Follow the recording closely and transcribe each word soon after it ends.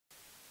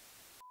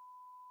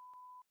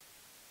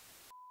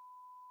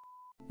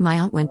My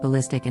aunt went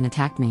ballistic and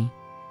attacked me.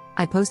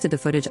 I posted the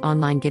footage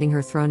online getting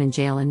her thrown in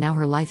jail and now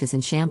her life is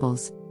in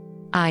shambles.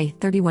 I,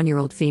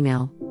 31-year-old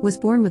female, was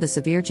born with a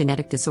severe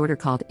genetic disorder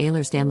called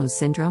Ehlers-Danlos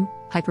syndrome,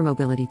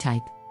 hypermobility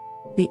type.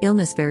 The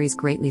illness varies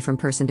greatly from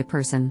person to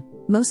person.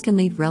 Most can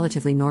lead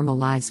relatively normal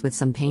lives with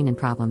some pain and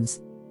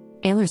problems.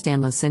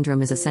 Ehlers-Danlos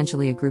syndrome is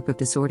essentially a group of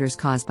disorders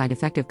caused by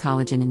defective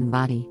collagen in the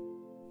body.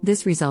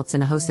 This results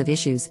in a host of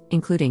issues,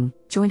 including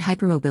joint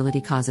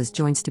hypermobility causes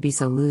joints to be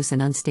so loose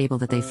and unstable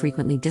that they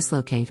frequently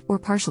dislocate or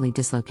partially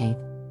dislocate.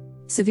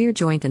 Severe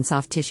joint and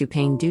soft tissue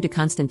pain due to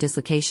constant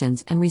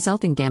dislocations and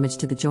resulting damage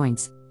to the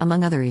joints,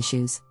 among other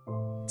issues.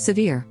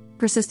 Severe,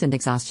 persistent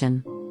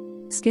exhaustion.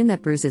 Skin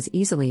that bruises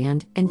easily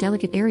and, in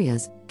delicate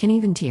areas, can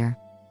even tear.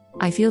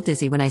 I feel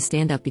dizzy when I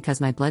stand up because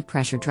my blood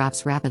pressure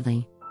drops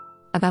rapidly.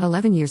 About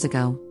 11 years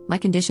ago, my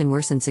condition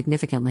worsened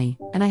significantly,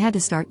 and I had to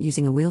start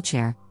using a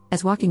wheelchair,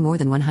 as walking more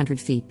than 100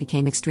 feet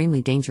became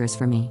extremely dangerous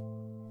for me.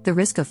 The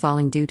risk of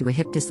falling due to a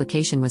hip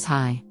dislocation was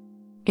high.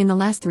 In the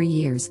last 3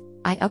 years,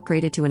 I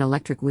upgraded to an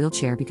electric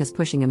wheelchair because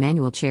pushing a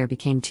manual chair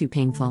became too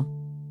painful.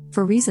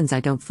 For reasons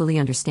I don't fully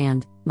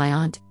understand, my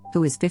aunt,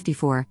 who is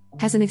 54,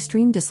 has an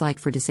extreme dislike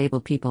for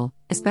disabled people,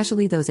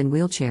 especially those in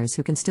wheelchairs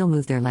who can still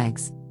move their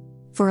legs.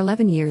 For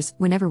 11 years,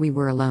 whenever we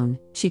were alone,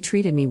 she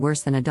treated me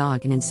worse than a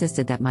dog and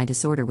insisted that my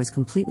disorder was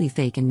completely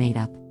fake and made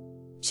up.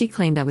 She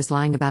claimed I was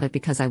lying about it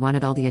because I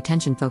wanted all the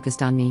attention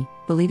focused on me,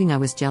 believing I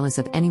was jealous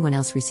of anyone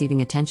else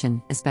receiving attention,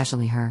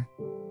 especially her.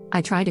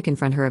 I tried to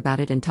confront her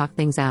about it and talk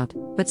things out,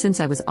 but since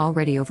I was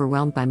already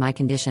overwhelmed by my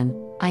condition,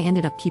 I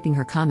ended up keeping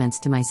her comments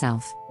to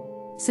myself.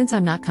 Since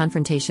I'm not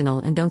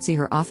confrontational and don't see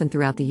her often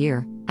throughout the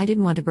year, I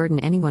didn't want to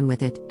burden anyone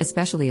with it,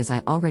 especially as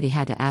I already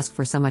had to ask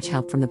for so much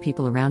help from the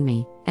people around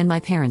me, and my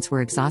parents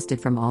were exhausted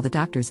from all the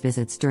doctor's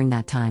visits during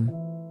that time.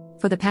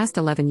 For the past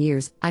 11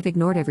 years, I've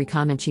ignored every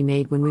comment she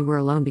made when we were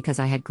alone because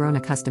I had grown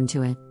accustomed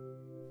to it.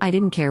 I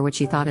didn't care what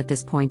she thought at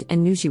this point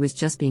and knew she was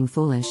just being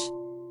foolish.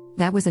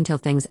 That was until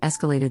things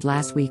escalated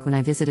last week when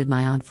I visited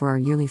my aunt for our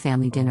yearly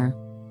family dinner.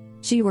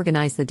 She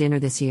organized the dinner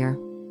this year.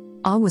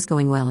 All was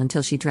going well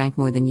until she drank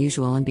more than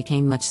usual and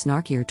became much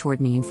snarkier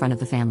toward me in front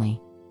of the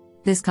family.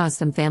 This caused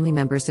some family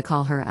members to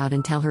call her out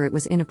and tell her it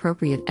was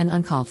inappropriate and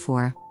uncalled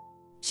for.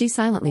 She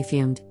silently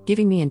fumed,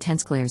 giving me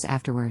intense glares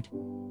afterward.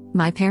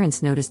 My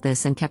parents noticed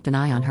this and kept an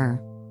eye on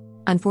her.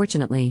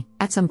 Unfortunately,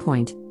 at some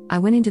point, I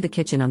went into the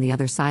kitchen on the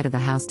other side of the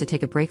house to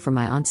take a break from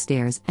my aunt's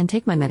stairs and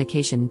take my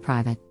medication in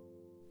private.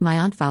 My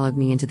aunt followed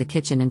me into the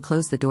kitchen and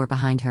closed the door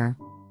behind her.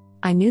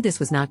 I knew this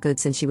was not good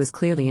since she was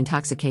clearly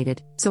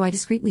intoxicated, so I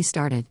discreetly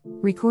started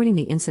recording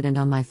the incident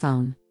on my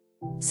phone.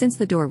 Since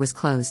the door was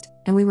closed,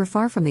 and we were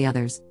far from the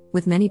others,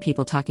 with many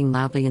people talking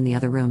loudly in the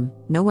other room,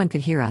 no one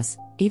could hear us,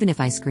 even if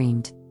I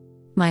screamed.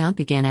 My aunt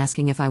began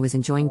asking if I was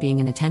enjoying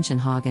being an attention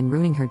hog and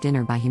ruining her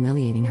dinner by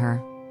humiliating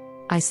her.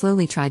 I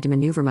slowly tried to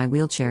maneuver my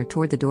wheelchair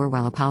toward the door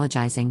while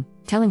apologizing,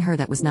 telling her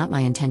that was not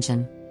my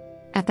intention.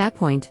 At that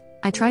point,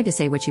 I tried to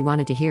say what she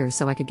wanted to hear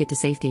so I could get to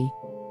safety.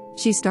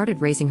 She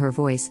started raising her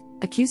voice,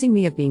 accusing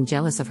me of being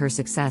jealous of her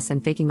success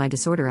and faking my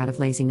disorder out of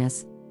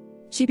laziness.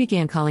 She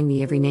began calling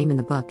me every name in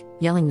the book,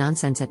 yelling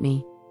nonsense at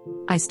me.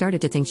 I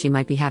started to think she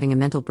might be having a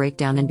mental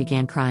breakdown and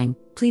began crying,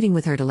 pleading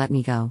with her to let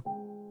me go.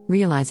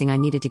 Realizing I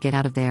needed to get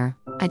out of there,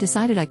 I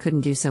decided I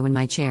couldn't do so in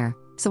my chair,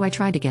 so I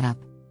tried to get up.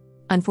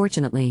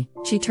 Unfortunately,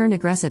 she turned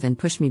aggressive and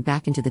pushed me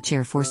back into the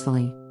chair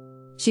forcefully.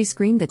 She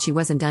screamed that she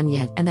wasn't done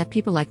yet and that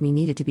people like me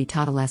needed to be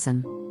taught a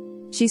lesson.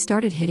 She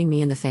started hitting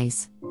me in the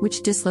face,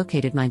 which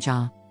dislocated my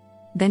jaw.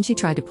 Then she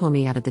tried to pull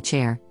me out of the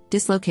chair,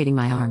 dislocating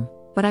my arm,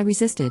 but I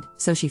resisted,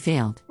 so she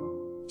failed.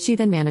 She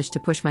then managed to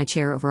push my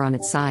chair over on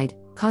its side,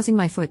 causing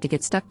my foot to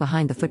get stuck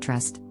behind the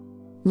footrest.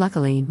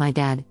 Luckily, my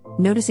dad,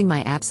 noticing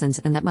my absence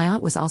and that my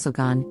aunt was also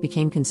gone,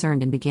 became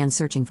concerned and began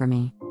searching for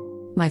me.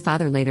 My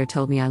father later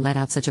told me I let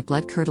out such a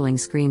blood-curdling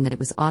scream that it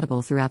was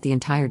audible throughout the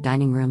entire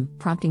dining room,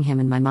 prompting him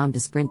and my mom to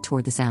sprint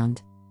toward the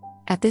sound.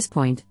 At this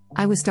point,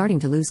 I was starting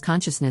to lose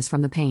consciousness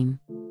from the pain.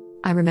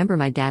 I remember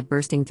my dad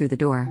bursting through the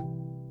door.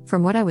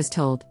 From what I was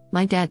told,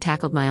 my dad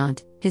tackled my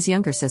aunt, his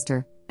younger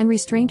sister, and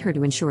restrained her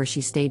to ensure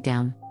she stayed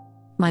down.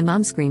 My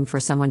mom screamed for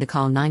someone to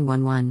call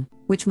 911,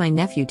 which my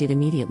nephew did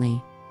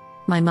immediately.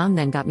 My mom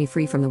then got me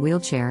free from the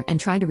wheelchair and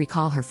tried to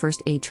recall her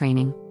first aid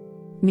training.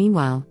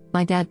 Meanwhile,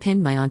 my dad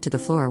pinned my aunt to the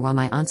floor while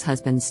my aunt's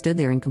husband stood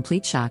there in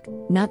complete shock,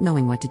 not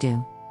knowing what to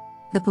do.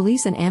 The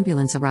police and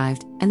ambulance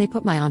arrived, and they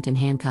put my aunt in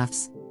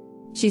handcuffs.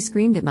 She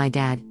screamed at my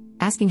dad,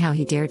 asking how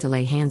he dared to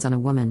lay hands on a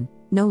woman,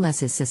 no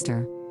less his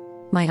sister.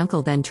 My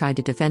uncle then tried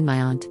to defend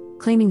my aunt,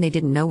 claiming they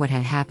didn't know what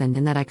had happened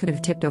and that I could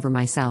have tipped over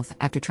myself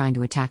after trying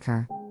to attack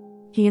her.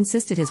 He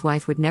insisted his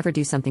wife would never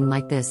do something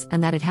like this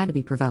and that it had to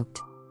be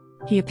provoked.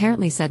 He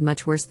apparently said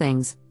much worse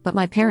things, but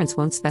my parents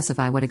won't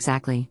specify what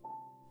exactly.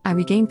 I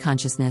regained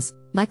consciousness,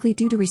 likely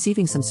due to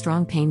receiving some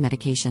strong pain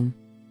medication.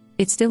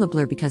 It's still a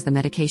blur because the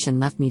medication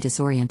left me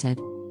disoriented.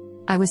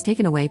 I was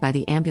taken away by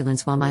the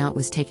ambulance while my aunt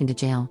was taken to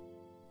jail.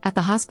 At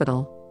the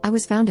hospital, I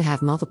was found to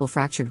have multiple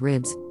fractured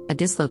ribs, a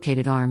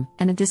dislocated arm,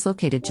 and a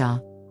dislocated jaw.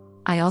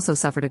 I also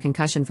suffered a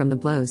concussion from the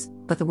blows,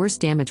 but the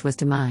worst damage was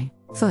to my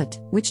foot,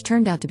 which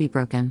turned out to be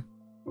broken.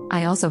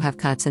 I also have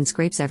cuts and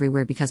scrapes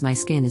everywhere because my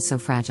skin is so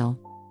fragile.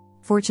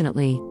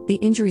 Fortunately, the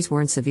injuries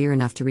weren't severe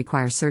enough to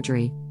require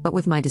surgery, but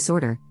with my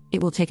disorder,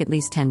 it will take at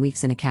least 10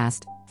 weeks in a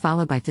cast,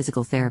 followed by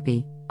physical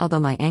therapy, although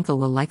my ankle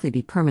will likely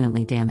be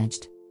permanently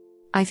damaged.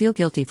 I feel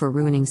guilty for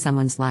ruining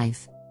someone's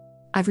life.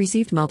 I've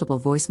received multiple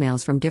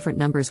voicemails from different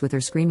numbers with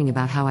her screaming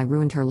about how I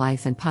ruined her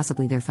life and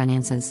possibly their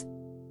finances.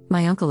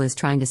 My uncle is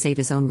trying to save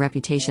his own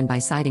reputation by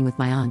siding with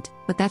my aunt,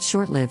 but that's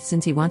short-lived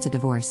since he wants a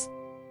divorce.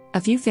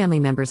 A few family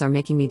members are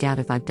making me doubt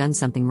if I've done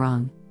something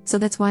wrong, so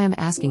that's why I'm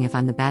asking if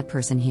I'm the bad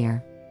person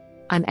here.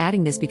 I'm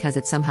adding this because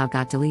it somehow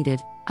got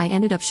deleted. I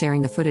ended up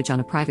sharing the footage on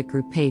a private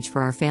group page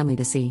for our family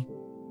to see.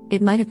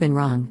 It might have been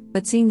wrong,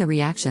 but seeing the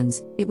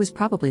reactions, it was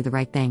probably the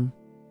right thing.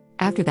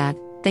 After that,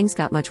 things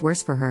got much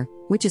worse for her,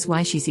 which is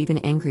why she's even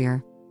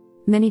angrier.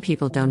 Many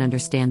people don't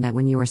understand that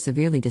when you are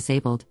severely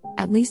disabled,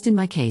 at least in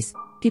my case,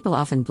 people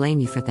often blame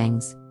you for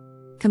things.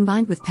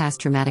 Combined with past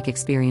traumatic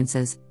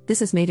experiences, this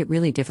has made it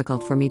really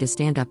difficult for me to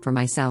stand up for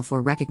myself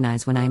or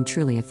recognize when I am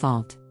truly at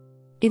fault.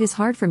 It is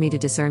hard for me to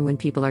discern when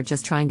people are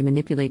just trying to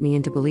manipulate me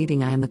into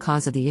believing I am the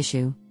cause of the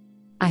issue.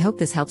 I hope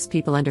this helps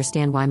people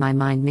understand why my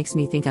mind makes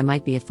me think I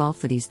might be at fault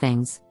for these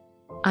things.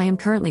 I am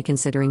currently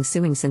considering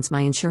suing since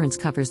my insurance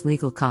covers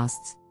legal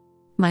costs.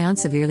 My aunt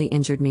severely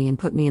injured me and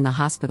put me in the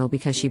hospital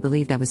because she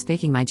believed I was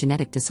faking my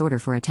genetic disorder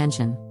for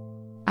attention.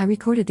 I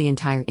recorded the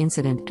entire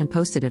incident and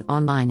posted it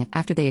online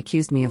after they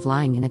accused me of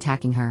lying and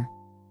attacking her.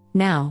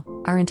 Now,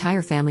 our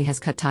entire family has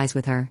cut ties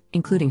with her,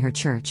 including her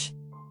church.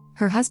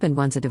 Her husband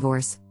wants a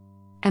divorce.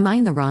 Am I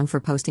in the wrong for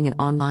posting it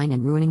online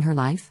and ruining her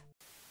life?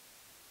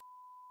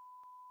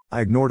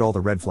 I ignored all the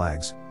red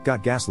flags,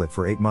 got gaslit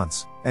for 8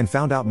 months, and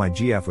found out my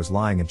GF was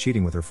lying and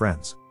cheating with her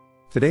friends.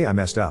 Today I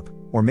messed up,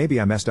 or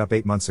maybe I messed up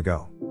 8 months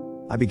ago.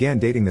 I began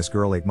dating this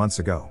girl 8 months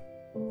ago.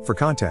 For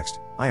context,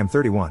 I am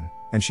 31,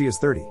 and she is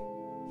 30.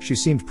 She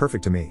seemed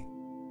perfect to me.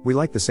 We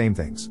liked the same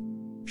things.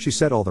 She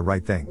said all the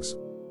right things.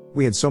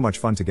 We had so much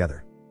fun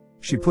together.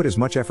 She put as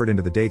much effort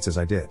into the dates as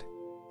I did.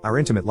 Our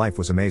intimate life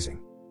was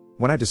amazing.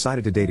 When I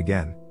decided to date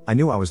again, I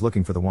knew I was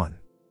looking for the one.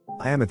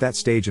 I am at that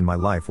stage in my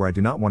life where I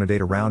do not want to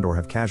date around or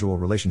have casual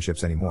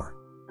relationships anymore.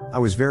 I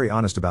was very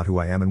honest about who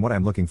I am and what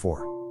I'm looking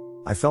for.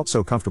 I felt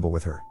so comfortable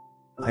with her.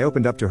 I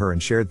opened up to her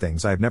and shared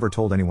things I have never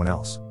told anyone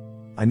else.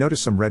 I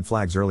noticed some red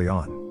flags early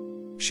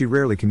on. She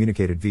rarely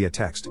communicated via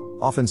text,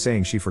 often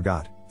saying she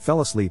forgot,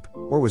 fell asleep,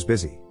 or was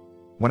busy.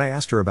 When I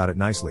asked her about it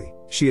nicely,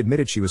 she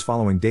admitted she was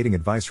following dating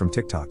advice from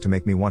TikTok to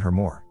make me want her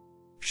more.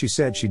 She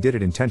said she did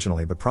it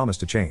intentionally but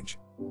promised to change.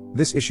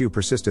 This issue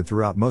persisted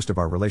throughout most of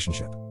our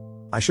relationship.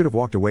 I should have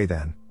walked away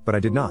then, but I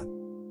did not.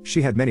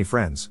 She had many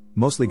friends,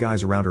 mostly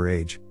guys around her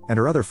age, and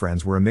her other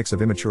friends were a mix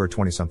of immature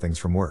 20-somethings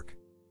from work.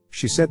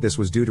 She said this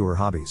was due to her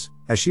hobbies,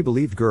 as she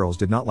believed girls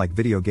did not like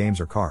video games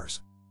or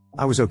cars.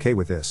 I was okay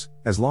with this,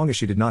 as long as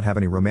she did not have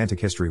any romantic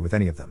history with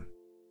any of them.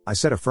 I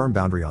set a firm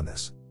boundary on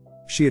this.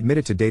 She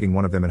admitted to dating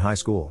one of them in high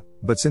school,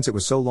 but since it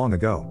was so long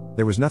ago,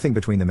 there was nothing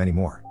between them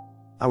anymore.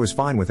 I was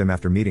fine with him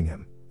after meeting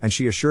him, and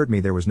she assured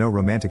me there was no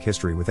romantic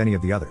history with any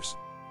of the others.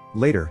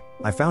 Later,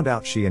 I found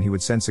out she and he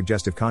would send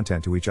suggestive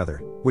content to each other,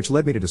 which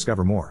led me to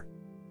discover more.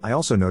 I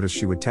also noticed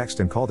she would text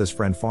and call this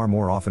friend far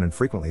more often and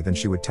frequently than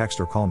she would text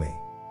or call me.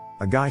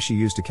 A guy she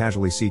used to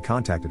casually see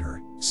contacted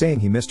her, saying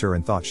he missed her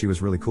and thought she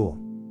was really cool.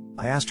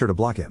 I asked her to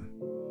block him.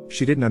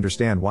 She didn't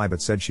understand why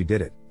but said she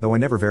did it, though I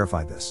never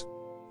verified this.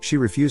 She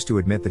refused to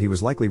admit that he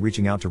was likely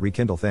reaching out to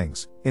rekindle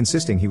things,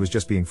 insisting he was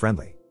just being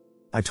friendly.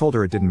 I told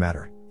her it didn't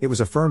matter. It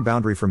was a firm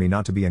boundary for me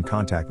not to be in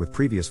contact with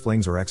previous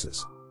flings or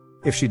exes.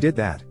 If she did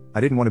that,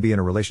 I didn't want to be in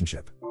a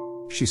relationship.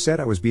 She said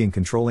I was being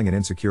controlling and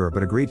insecure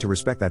but agreed to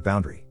respect that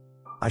boundary.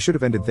 I should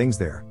have ended things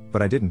there,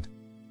 but I didn't.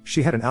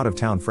 She had an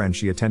out-of-town friend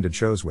she attended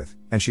shows with,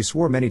 and she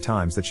swore many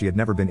times that she had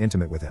never been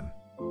intimate with him.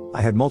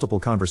 I had multiple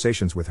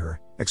conversations with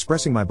her,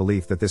 expressing my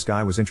belief that this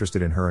guy was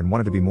interested in her and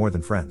wanted to be more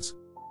than friends.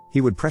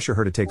 He would pressure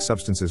her to take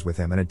substances with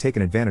him and had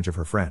taken advantage of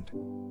her friend.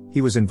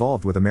 He was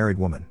involved with a married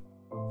woman.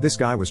 This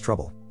guy was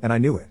trouble, and I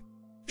knew it.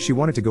 She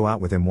wanted to go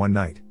out with him one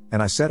night,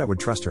 and I said I would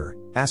trust her,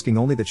 asking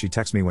only that she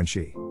text me when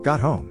she got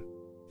home.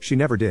 She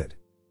never did.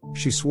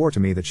 She swore to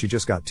me that she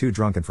just got too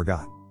drunk and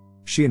forgot.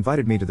 She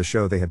invited me to the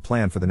show they had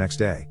planned for the next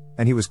day,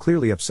 and he was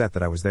clearly upset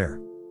that I was there.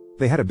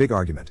 They had a big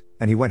argument,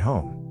 and he went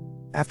home.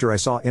 After I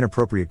saw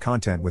inappropriate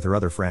content with her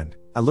other friend,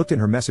 I looked in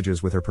her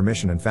messages with her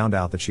permission and found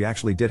out that she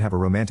actually did have a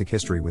romantic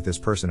history with this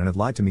person and had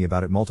lied to me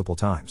about it multiple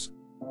times.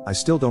 I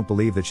still don't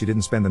believe that she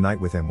didn't spend the night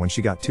with him when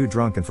she got too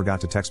drunk and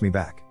forgot to text me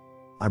back.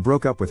 I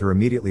broke up with her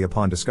immediately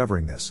upon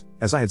discovering this,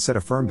 as I had set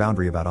a firm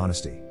boundary about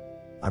honesty.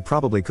 I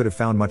probably could have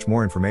found much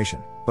more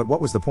information, but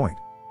what was the point?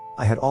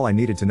 I had all I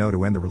needed to know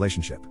to end the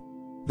relationship.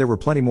 There were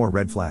plenty more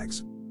red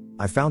flags.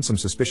 I found some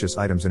suspicious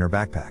items in her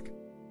backpack.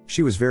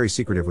 She was very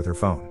secretive with her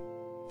phone.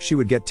 She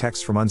would get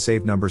texts from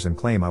unsaved numbers and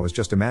claim I was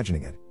just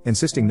imagining it,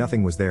 insisting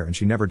nothing was there and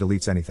she never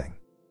deletes anything.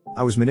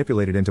 I was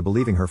manipulated into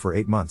believing her for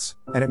 8 months,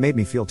 and it made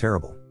me feel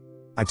terrible.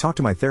 I talked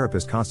to my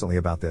therapist constantly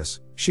about this.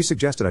 She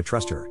suggested I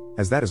trust her,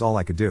 as that is all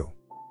I could do.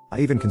 I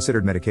even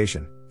considered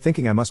medication,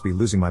 thinking I must be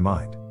losing my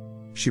mind.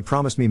 She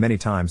promised me many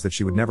times that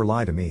she would never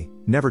lie to me,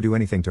 never do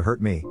anything to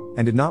hurt me,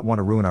 and did not want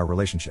to ruin our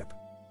relationship.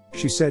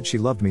 She said she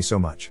loved me so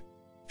much.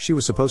 She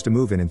was supposed to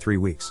move in 3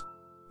 weeks.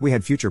 We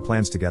had future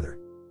plans together.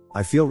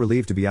 I feel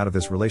relieved to be out of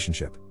this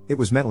relationship. It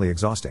was mentally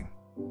exhausting.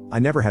 I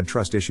never had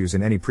trust issues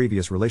in any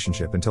previous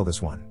relationship until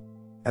this one.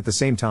 At the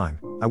same time,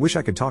 I wish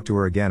I could talk to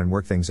her again and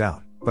work things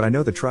out, but I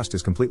know the trust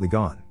is completely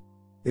gone.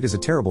 It is a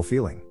terrible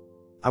feeling.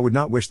 I would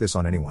not wish this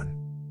on anyone.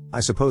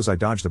 I suppose I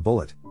dodged a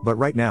bullet, but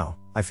right now,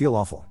 I feel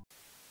awful.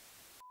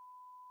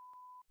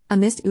 A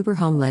missed Uber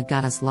home lead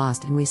got us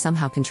lost and we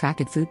somehow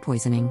contracted food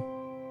poisoning.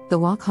 The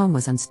walk home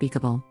was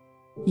unspeakable.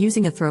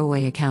 Using a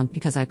throwaway account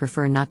because I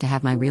prefer not to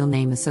have my real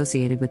name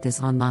associated with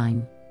this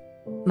online.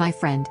 My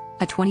friend,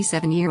 a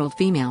 27-year-old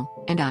female,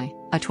 and I,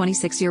 a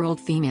 26-year-old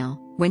female,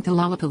 went to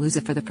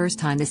Lollapalooza for the first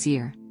time this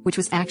year, which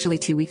was actually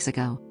 2 weeks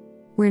ago.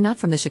 We're not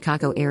from the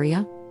Chicago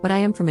area, but I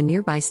am from a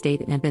nearby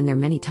state and have been there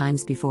many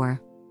times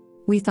before.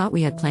 We thought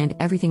we had planned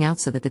everything out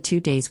so that the 2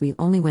 days we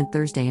only went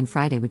Thursday and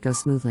Friday would go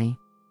smoothly.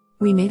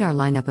 We made our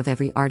lineup of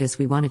every artist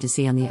we wanted to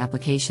see on the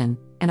application,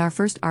 and our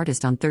first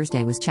artist on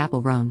Thursday was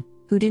Chappell Roan,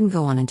 who didn't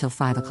go on until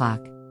 5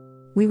 o'clock.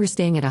 We were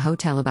staying at a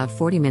hotel about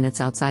 40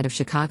 minutes outside of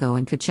Chicago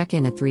and could check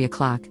in at 3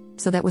 o'clock,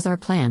 so that was our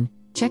plan,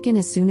 check in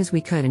as soon as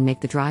we could and make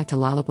the drive to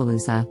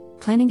Lollapalooza,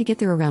 planning to get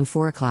there around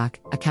 4 o'clock,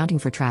 accounting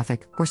for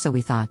traffic, or so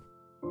we thought.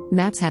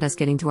 Maps had us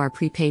getting to our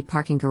prepaid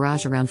parking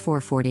garage around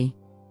 4:40.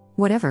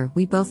 Whatever,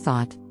 we both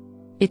thought.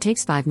 It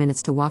takes 5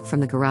 minutes to walk from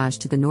the garage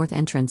to the north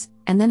entrance,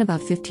 and then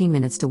about 15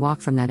 minutes to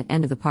walk from that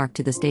end of the park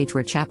to the stage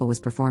where Chappell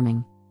was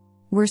performing.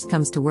 Worst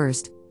comes to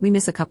worst, we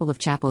miss a couple of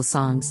Chappell's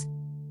songs.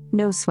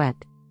 No sweat.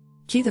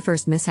 Key the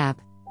first mishap,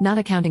 not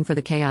accounting for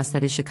the chaos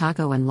that is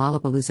Chicago and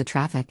Lollapalooza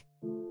traffic.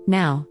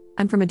 Now,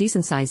 I'm from a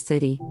decent-sized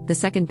city, the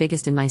second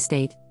biggest in my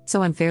state,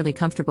 so I'm fairly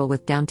comfortable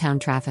with downtown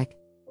traffic.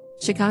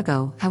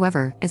 Chicago,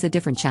 however, is a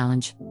different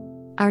challenge.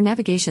 Our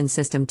navigation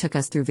system took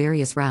us through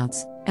various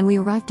routes, and we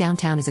arrived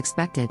downtown as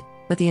expected,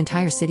 but the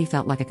entire city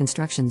felt like a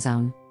construction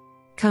zone.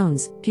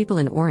 Cones, people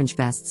in orange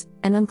vests,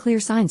 and unclear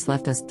signs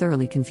left us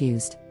thoroughly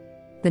confused.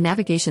 The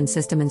navigation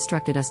system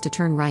instructed us to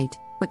turn right,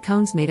 but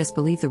cones made us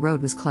believe the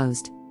road was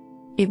closed.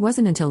 It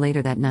wasn't until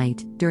later that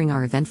night, during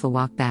our eventful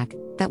walk back,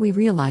 that we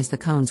realized the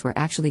cones were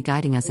actually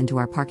guiding us into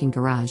our parking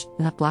garage,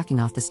 not blocking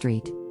off the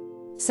street.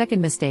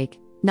 Second mistake,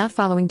 not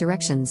following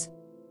directions.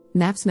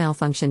 Maps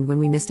malfunctioned when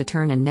we missed a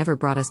turn and never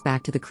brought us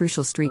back to the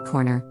crucial street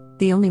corner,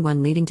 the only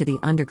one leading to the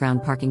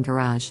underground parking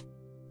garage.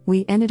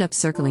 We ended up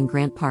circling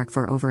Grant Park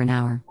for over an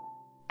hour.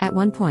 At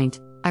one point,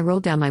 I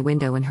rolled down my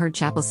window and heard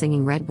Chappell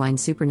singing Red Wine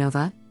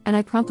Supernova, and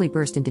I promptly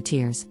burst into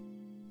tears.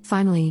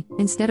 Finally,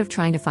 instead of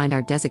trying to find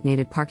our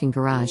designated parking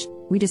garage,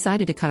 we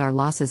decided to cut our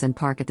losses and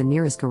park at the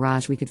nearest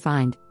garage we could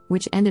find,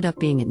 which ended up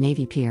being at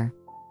Navy Pier.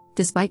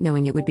 Despite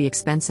knowing it would be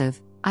expensive,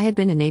 I had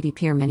been to Navy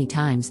Pier many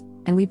times,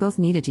 and we both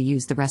needed to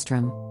use the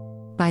restroom.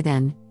 By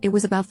then, it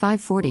was about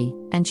 5:40,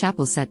 and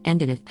Chappell's set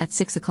ended at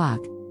 6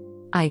 o'clock.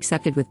 I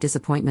accepted with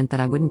disappointment that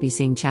I wouldn't be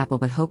seeing Chappell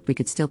but hoped we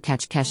could still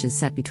catch Kesh's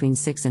set between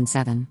 6 and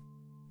 7.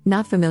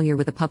 Not familiar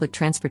with the public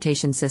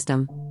transportation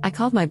system, I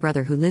called my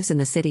brother who lives in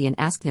the city and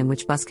asked him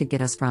which bus could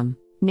get us from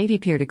Navy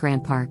Pier to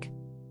Grant Park.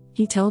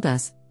 He told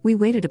us. We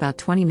waited about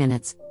 20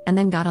 minutes, and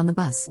then got on the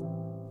bus.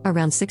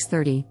 Around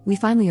 6:30, we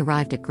finally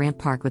arrived at Grant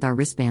Park with our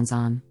wristbands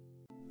on.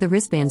 The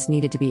wristbands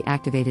needed to be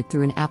activated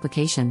through an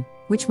application,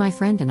 which my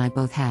friend and I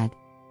both had.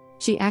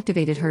 She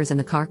activated hers in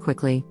the car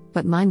quickly,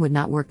 but mine would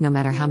not work no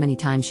matter how many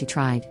times she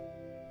tried.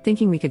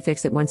 Thinking we could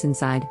fix it once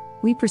inside,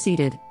 we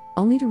proceeded,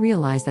 only to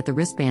realize that the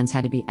wristbands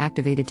had to be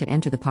activated to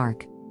enter the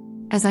park.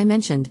 As I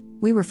mentioned,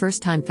 we were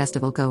first-time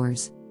festival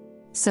goers.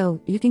 So,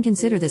 you can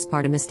consider this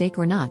part a mistake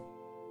or not.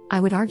 I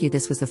would argue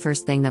this was the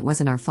first thing that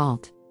wasn't our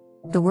fault.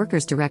 The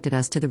workers directed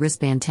us to the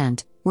wristband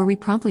tent, where we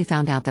promptly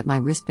found out that my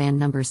wristband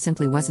number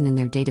simply wasn't in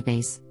their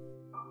database.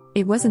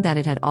 It wasn't that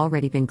it had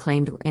already been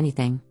claimed or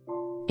anything.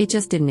 It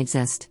just didn't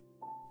exist.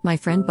 My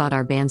friend bought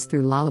our bands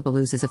through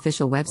Lollapalooza's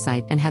official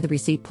website and had the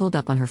receipt pulled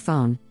up on her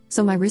phone,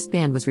 so my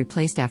wristband was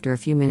replaced after a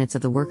few minutes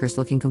of the workers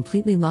looking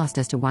completely lost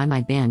as to why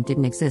my band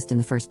didn't exist in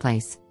the first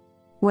place.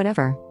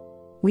 Whatever.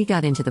 We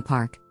got into the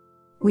park.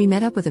 We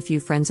met up with a few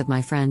friends of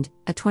my friend,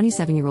 a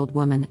 27-year-old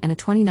woman and a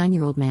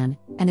 29-year-old man,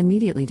 and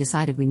immediately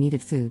decided we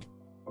needed food.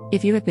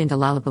 If you have been to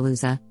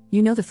Lollapalooza,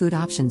 you know the food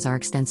options are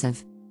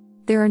extensive.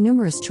 There are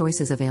numerous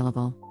choices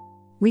available.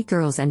 We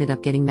girls ended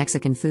up getting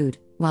Mexican food,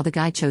 while the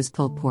guy chose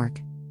pulled pork.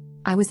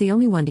 I was the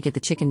only one to get the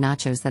chicken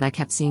nachos that I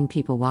kept seeing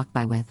people walk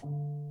by with.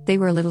 They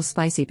were a little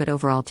spicy but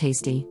overall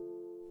tasty.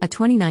 A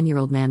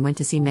 29-year-old man went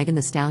to see Megan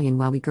Thee Stallion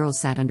while we girls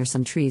sat under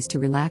some trees to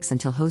relax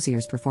until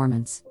Hozier's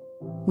performance.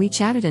 We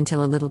chatted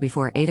until a little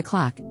before 8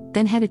 o'clock,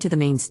 then headed to the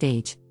main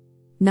stage.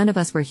 None of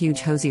us were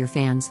huge Hozier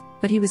fans,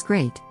 but he was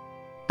great.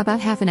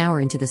 About half an hour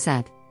into the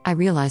set, I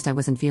realized I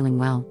wasn't feeling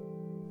well.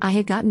 I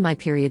had gotten my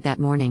period that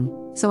morning,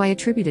 so I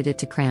attributed it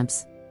to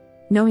cramps.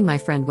 Knowing my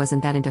friend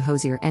wasn't that into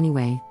Hozier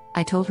anyway,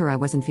 I told her I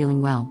wasn't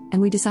feeling well,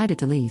 and we decided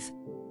to leave.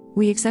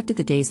 We accepted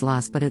the day's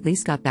loss but at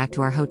least got back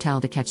to our hotel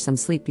to catch some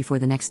sleep before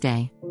the next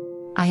day.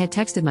 I had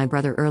texted my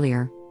brother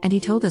earlier, and he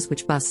told us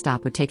which bus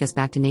stop would take us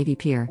back to Navy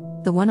Pier,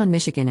 the one on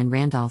Michigan and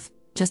Randolph,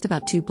 just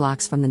about 2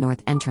 blocks from the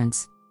north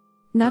entrance.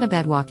 Not a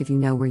bad walk if you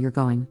know where you're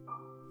going.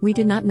 We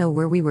did not know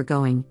where we were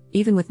going,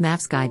 even with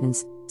maps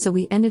guidance, so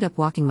we ended up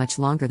walking much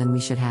longer than we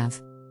should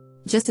have.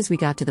 Just as we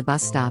got to the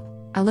bus stop,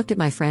 I looked at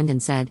my friend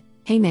and said,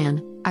 "Hey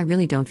man, I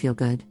really don't feel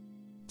good."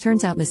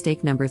 Turns out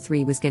mistake number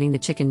 3 was getting the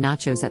chicken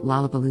nachos at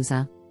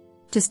Lollapalooza.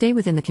 To stay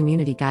within the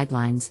community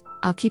guidelines,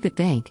 I'll keep it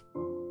vague.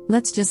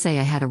 Let's just say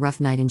I had a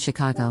rough night in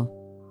Chicago.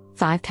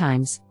 5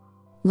 times.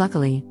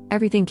 Luckily,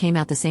 everything came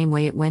out the same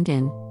way it went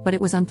in, but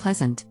it was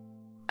unpleasant.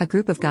 A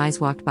group of guys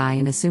walked by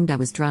and assumed I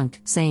was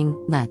drunk, saying,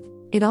 "Let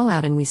it all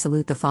out and we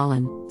salute the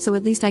fallen," so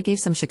at least I gave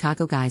some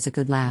Chicago guys a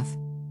good laugh.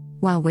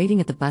 While waiting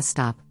at the bus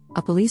stop,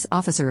 a police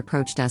officer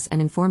approached us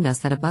and informed us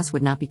that a bus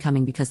would not be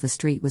coming because the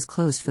street was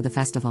closed for the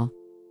festival.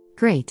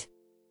 Great.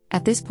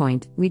 At this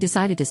point, we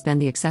decided to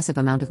spend the excessive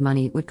amount of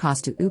money it would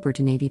cost to Uber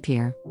to Navy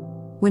Pier.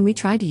 When we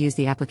tried to use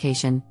the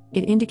application,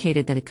 it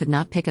indicated that it could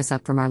not pick us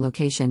up from our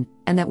location,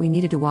 and that we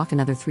needed to walk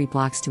another 3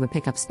 blocks to a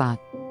pickup spot.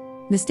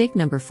 Mistake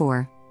number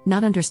 4,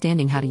 not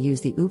understanding how to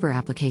use the Uber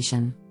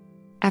application.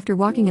 After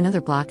walking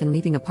another block and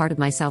leaving a part of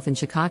myself in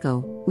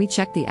Chicago, we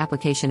checked the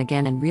application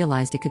again and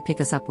realized it could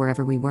pick us up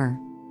wherever we were.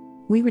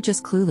 We were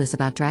just clueless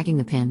about dragging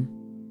the pin.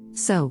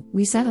 So,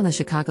 we sat on the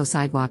Chicago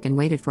sidewalk and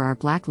waited for our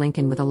black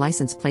Lincoln with a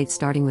license plate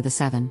starting with a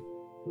 7.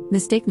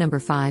 Mistake number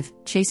 5,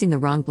 chasing the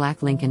wrong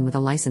black Lincoln with a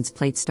license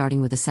plate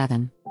starting with a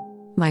 7.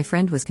 My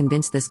friend was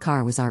convinced this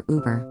car was our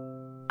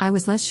Uber. I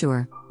was less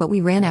sure, but we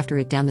ran after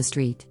it down the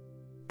street.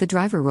 The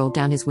driver rolled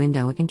down his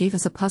window and gave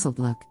us a puzzled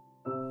look.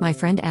 My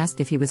friend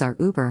asked if he was our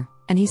Uber,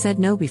 and he said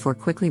no before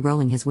quickly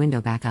rolling his window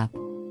back up.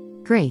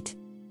 Great.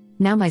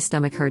 Now my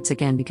stomach hurts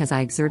again because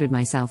I exerted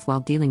myself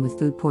while dealing with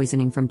food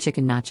poisoning from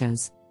chicken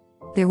nachos.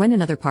 There went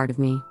another part of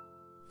me.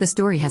 The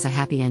story has a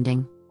happy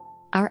ending.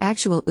 Our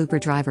actual Uber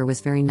driver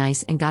was very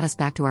nice and got us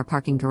back to our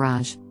parking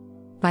garage.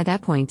 By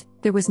that point,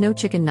 there was no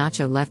chicken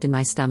nacho left in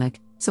my stomach,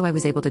 so I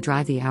was able to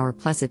drive the hour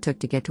plus it took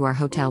to get to our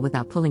hotel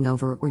without pulling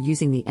over or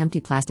using the empty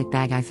plastic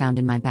bag I found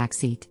in my back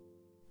seat.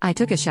 I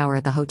took a shower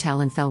at the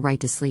hotel and fell right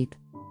to sleep.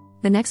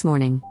 The next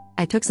morning,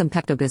 I took some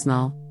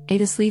Pepto-Bismol,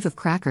 ate a sleeve of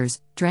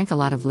crackers, drank a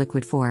lot of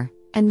liquid 4,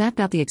 and mapped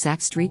out the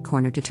exact street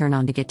corner to turn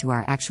on to get to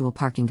our actual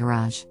parking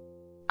garage.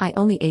 I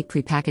only ate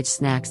pre-packaged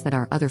snacks that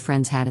our other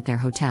friends had at their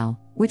hotel,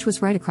 which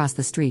was right across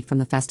the street from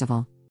the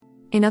festival.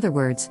 In other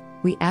words,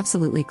 we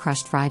absolutely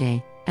crushed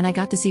Friday, and I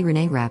got to see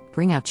Renee Rapp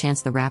bring out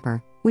Chance the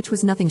Rapper, which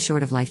was nothing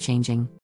short of life-changing.